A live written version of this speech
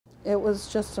It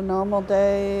was just a normal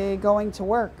day going to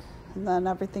work, and then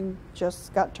everything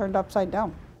just got turned upside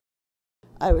down.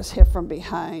 I was hit from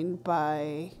behind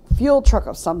by a fuel truck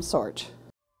of some sort.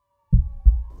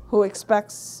 Who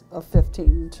expects a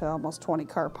 15 to almost 20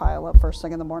 car pileup first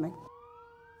thing in the morning?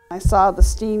 I saw the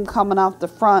steam coming out the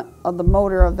front of the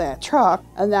motor of that truck,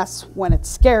 and that's when it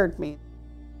scared me.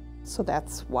 So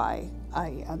that's why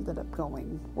I ended up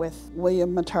going with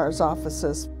William Mattar's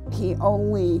offices. He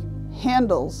only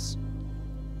handles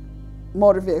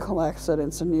motor vehicle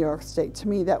accidents in New York State. To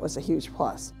me, that was a huge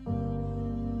plus.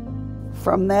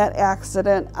 From that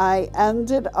accident, I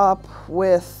ended up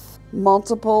with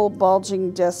multiple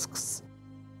bulging discs,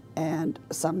 and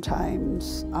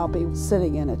sometimes I'll be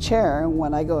sitting in a chair, and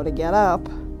when I go to get up,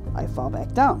 I fall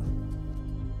back down.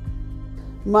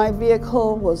 My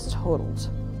vehicle was totaled.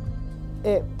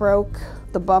 It broke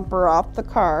the bumper off the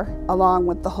car, along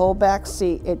with the whole back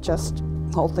seat.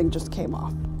 The whole thing just came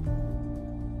off.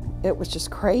 It was just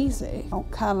crazy,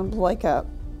 kind of like a,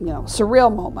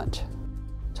 surreal moment.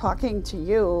 Talking to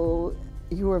you,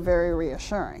 you were very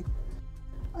reassuring.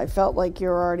 I felt like you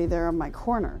were already there in my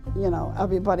corner.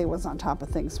 Everybody was on top of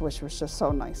things, which was just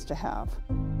so nice to have.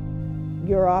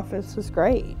 Your office was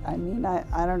great. I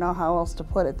don't know how else to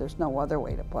put it. There's no other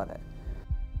way to put it.